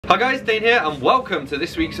Hi guys, Dane here and welcome to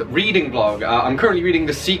this week's reading vlog. I'm currently reading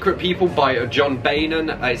The Secret People by John Dane.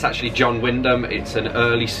 It's actually John Wyndham. It's an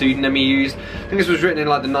early pseudonym he used. I think this was written in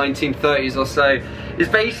like the 1930s or so.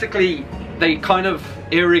 It's basically, they kind of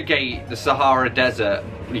irrigate the Sahara Desert,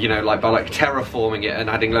 you know, like by like terraforming it and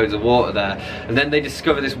adding loads of water there, and then they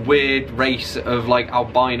discover this weird race of like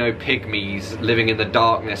albino pygmies living in the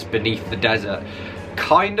darkness beneath the desert.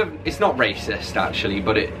 Kind of, it's not racist actually,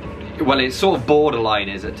 but it's sort of borderline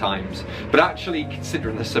is at times, but actually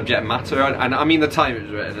considering the subject matter, and I mean the time it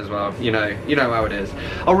was written as well, you know how it is.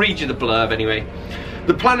 I'll read you the blurb anyway.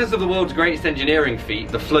 The planners of the world's greatest engineering feat,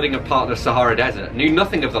 the flooding of part of the Sahara Desert, knew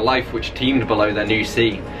nothing of the life which teemed below their new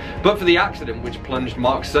sea. But for the accident which plunged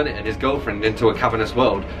Mark Sunnett and his girlfriend into a cavernous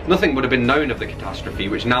world, nothing would have been known of the catastrophe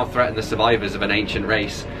which now threatened the survivors of an ancient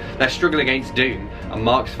race. Their struggle against doom, and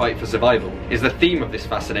Mark's fight for survival, is the theme of this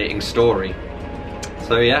fascinating story.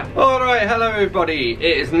 So yeah. Alright, hello everybody.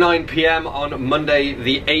 It is 9 PM on Monday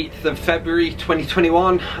the 8th of February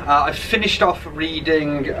 2021. I finished off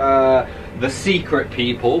reading The Secret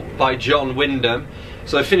People by John Wyndham.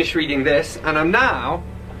 So I finished reading this and I'm now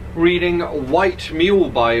reading White Mule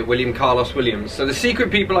by William Carlos Williams. So The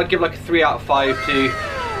Secret People I'd give like a 3 out of 5 to.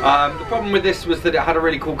 The problem with this was that it had a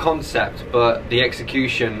really cool concept, but the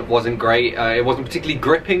execution wasn't great. It wasn't particularly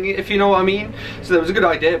gripping, if you know what I mean. So there was a good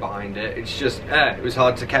idea behind it. It's just, it was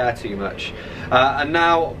hard to care too much. And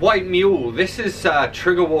now, White Mule. This is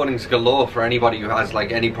trigger warnings galore for anybody who has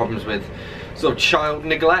like any problems with sort of child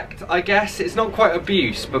neglect, I guess. It's not quite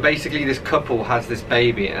abuse, but basically this couple has this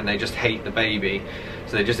baby and they just hate the baby.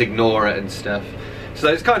 So they just ignore it and stuff. So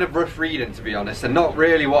it's kind of rough reading, to be honest, and not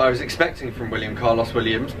really what I was expecting from William Carlos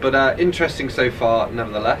Williams, but interesting so far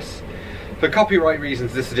nevertheless. For copyright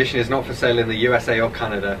reasons, this edition is not for sale in the USA or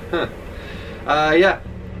Canada. Yeah,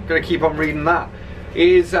 gonna keep on reading that.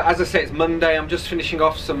 As I say, it's Monday. I'm just finishing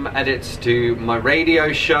off some edits to my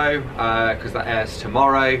radio show, because that airs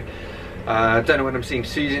tomorrow. Don't know when I'm seeing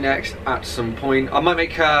Susie next, at some point. I might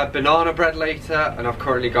make banana bread later, and I've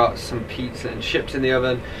currently got some pizza and chips in the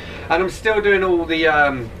oven. And I'm still doing all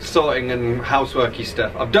the sorting and houseworky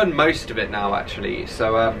stuff. I've done most of it now actually,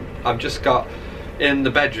 so I've just got, in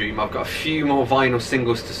the bedroom, I've got a few more vinyl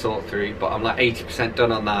singles to sort through, but I'm like 80%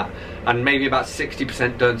 done on that, and maybe about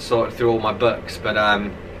 60% done sorted through all my books, but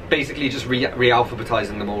basically just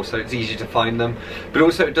re-alphabetizing them all so it's easier to find them. But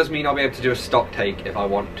also it does mean I'll be able to do a stock take if I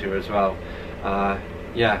want to as well.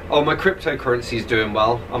 Yeah. Oh, my cryptocurrency is doing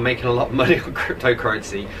well. I'm making a lot of money on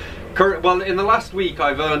cryptocurrency. Well, in the last week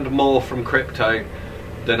I've earned more from crypto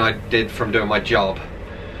than I did from doing my job.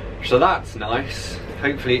 So that's nice.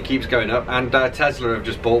 Hopefully it keeps going up. And Tesla have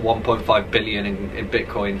just bought 1.5 billion in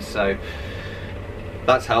Bitcoin, so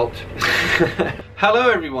that's helped. Hello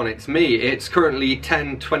everyone, it's me. It's currently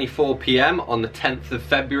 10:24 PM on the 10th of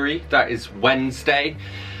February. That is Wednesday.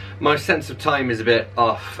 My sense of time is a bit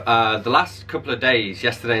off. The last couple of days,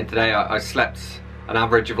 yesterday and today, I slept an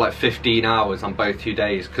average of like 15 hours on both 2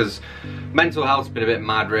 days, because mental health's been a bit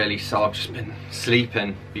mad really, so I've just been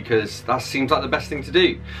sleeping because that seems like the best thing to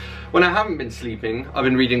do. When I haven't been sleeping, I've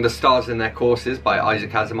been reading The Stars in Their Courses by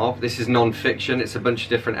Asimov. This is non-fiction. It's a bunch of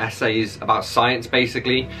different essays about science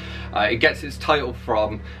basically. It gets its title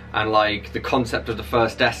from, and like the concept of the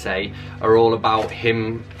first essay are all about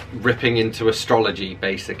him ripping into astrology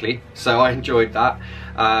basically, so I enjoyed that.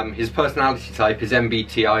 His personality type, his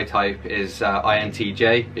MBTI type is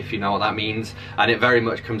INTJ, if you know what that means, and it very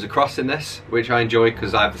much comes across in this, which I enjoy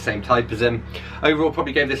because I have the same type as him. Overall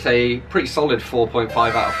probably gave this a pretty solid 4.5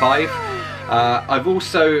 out of 5. I've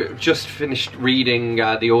also just finished reading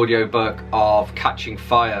the audiobook of Catching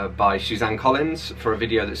Fire by Suzanne for a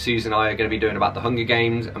video that Suze and I are going to be doing about the Hunger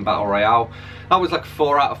Games and Battle Royale. That was like a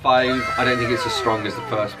 4 out of 5. I don't think it's as strong as the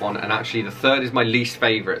first one, and actually the third is my least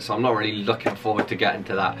favourite, so I'm not really looking forward to getting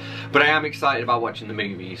to that. But I am excited about watching the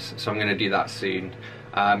movies, so I'm going to do that soon.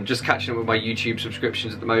 Just catching up with my YouTube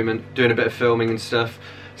subscriptions at the moment, doing a bit of filming and stuff.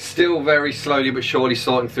 Still very slowly but surely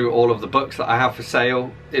sorting through all of the books that I have for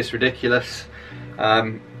sale. It's ridiculous.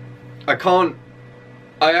 I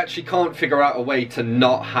actually can't figure out a way to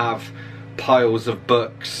not have piles of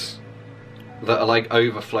books that are like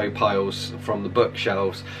overflow piles from the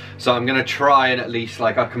bookshelves. So I'm gonna try and at least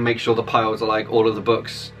like I can make sure the piles are like all of the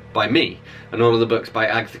books by me, and all of the books by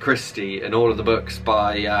Agatha Christie, and all of the books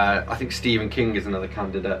by I think Stephen King is another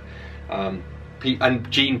candidate. And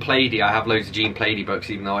Jean Plaidy, I have loads of Jean Plaidy books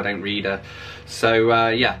even though I don't read her. So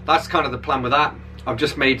yeah, that's kind of the plan with that. I've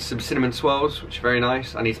just made some cinnamon swirls, which are very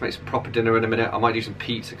nice. I need to make some proper dinner in a minute. I might do some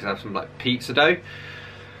pizza because I have some like pizza dough.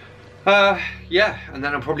 Yeah, and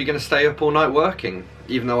then I'm probably going to stay up all night working.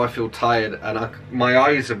 even though I feel tired, and my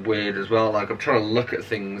eyes are weird as well. Like, I'm trying to look at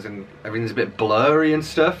things and everything's a bit blurry and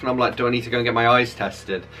stuff, and I'm like, do I need to go and get my eyes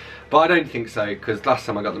tested? But I don't think so, because last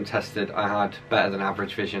time I got them tested I had better than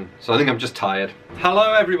average vision, so I think I'm just tired.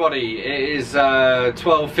 Hello everybody, it is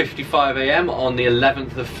 12:55 AM on the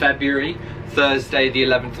 11th of February, Thursday the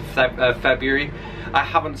 11th of February. I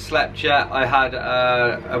haven't slept yet. I had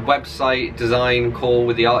a website design call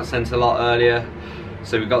with the art centre a lot earlier,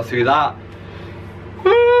 so we got through that.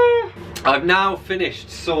 I've now finished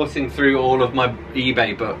sorting through all of my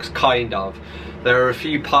eBay books, kind of. There are a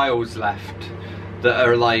few piles left that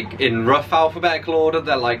are like in rough alphabetical order.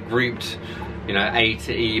 They're like grouped, you know, A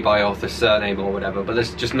to E by author surname or whatever, but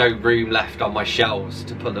there's just no room left on my shelves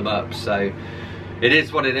to put them up, so it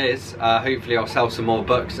is what it is. Hopefully I'll sell some more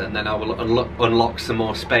books and then I will unlock some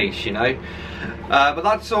more space, you know. But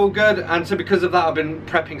that's all good, and so because of that I've been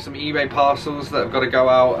prepping some eBay parcels that have got to go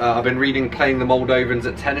out. I've been reading Playing the Moldovans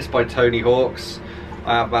at Tennis by Tony Hawks.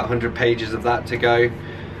 I have about 100 pages of that to go.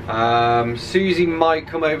 Susie might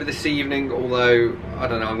come over this evening, although I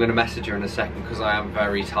don't know, I'm going to message her in a second because I am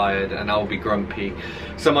very tired and I'll be grumpy.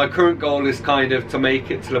 So my current goal is kind of to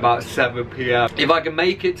make it till about 7 PM. If I can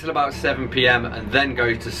make it till about 7 PM and then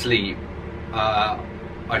go to sleep,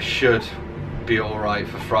 I should be alright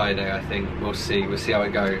for Friday, I think. We'll see how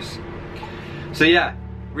it goes. So yeah,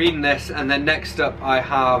 reading this, and then next up I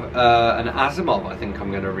have an Asimov I think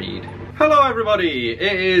I'm going to read. Hello everybody,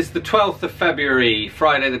 it is the 12th of February,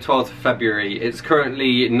 Friday the 12th of February. It's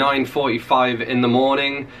currently 9:45 in the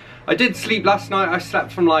morning. I did sleep last night. I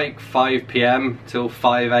slept from like 5 PM till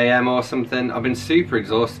 5 AM or something. I've been super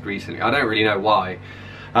exhausted recently. I don't really know why.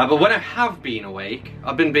 But when I have been awake,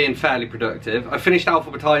 I've been being fairly productive. I finished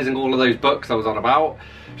alphabetizing all of those books I was on about,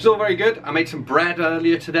 which is all very good. I made some bread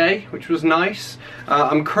earlier today, which was nice.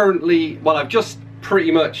 I'm currently, well, I've just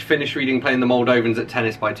pretty much finished reading Playing the Moldovans at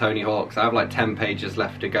Tennis by Tony Hawks. I have like 10 pages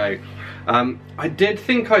left to go. I did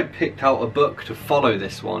think I'd picked out a book to follow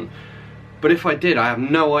this one, but if I did, I have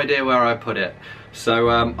no idea where I put it. So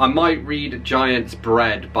I might read Giant's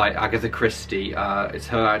Bread by Agatha Christie. It's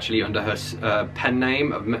her actually under her pen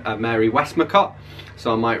name of Mary Westmacott,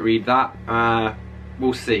 so I might read that.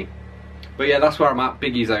 We'll see. But yeah, that's where I'm at.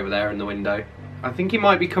 Biggie's over there in the window. I think he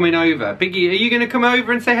might be coming over. Biggie, are you going to come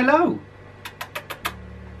over and say hello?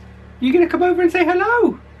 You gonna come over and say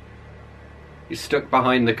hello? He's stuck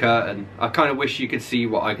behind the curtain. I kind of wish you could see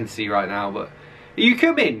what I can see right now, but are you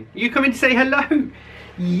coming? Are you coming to say hello?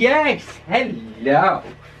 Yes, hello.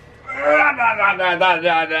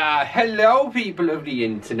 Hello, people of the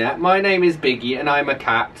internet. My name is Biggie and I'm a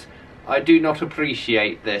cat. I do not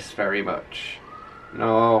appreciate this very much.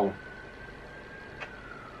 No.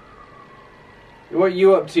 What are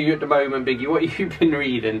you up to at the moment, Biggie? What have you been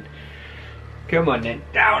reading? Come on then,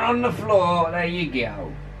 down on the floor, there you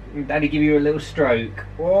go. Daddy give you a little stroke.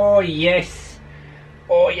 Oh yes.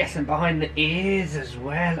 Oh yes, and behind the ears as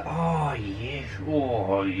well. Oh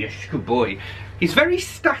yes, good boy. He's very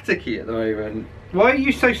staticky at the moment. Why are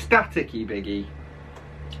you so staticky, Biggie?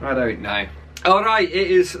 I don't know. Alright, it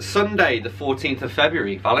is Sunday the 14th of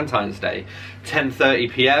February, Valentine's Day, 10:30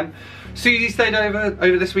 PM. Susie stayed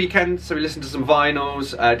over this weekend, so we listened to some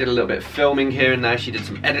vinyls, did a little bit of filming here and there. She did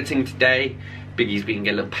some editing today. Biggie's been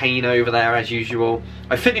getting a little pain over there as usual.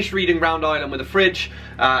 I finished reading Round Island with a Fridge,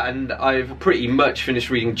 and I've pretty much finished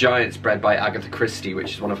reading Giant's Bread by Agatha Christie,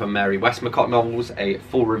 which is one of her Mary Westmacott novels. A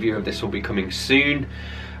full review of this will be coming soon.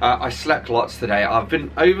 I slept lots today. I've been,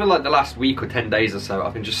 over like the last week or 10 days or so,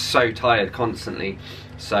 I've been just so tired constantly.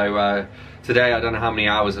 So today I don't know how many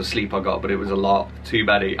hours of sleep I got, but it was a lot, too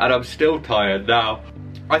many, and I'm still tired now.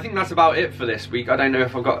 I think that's about it for this week. I don't know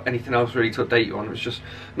if I've got anything else really to update you on. It's just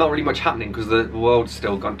not really much happening because the world's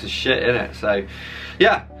still gone to shit, innit? So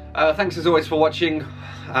yeah, thanks as always for watching.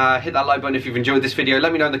 Hit that like button if you've enjoyed this video.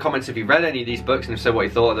 Let me know in the comments if you've read any of these books and if so, what you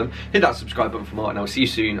thought of them. Hit that subscribe button for more, and I'll see you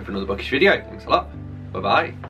soon for another bookish video. Thanks a lot. Bye bye.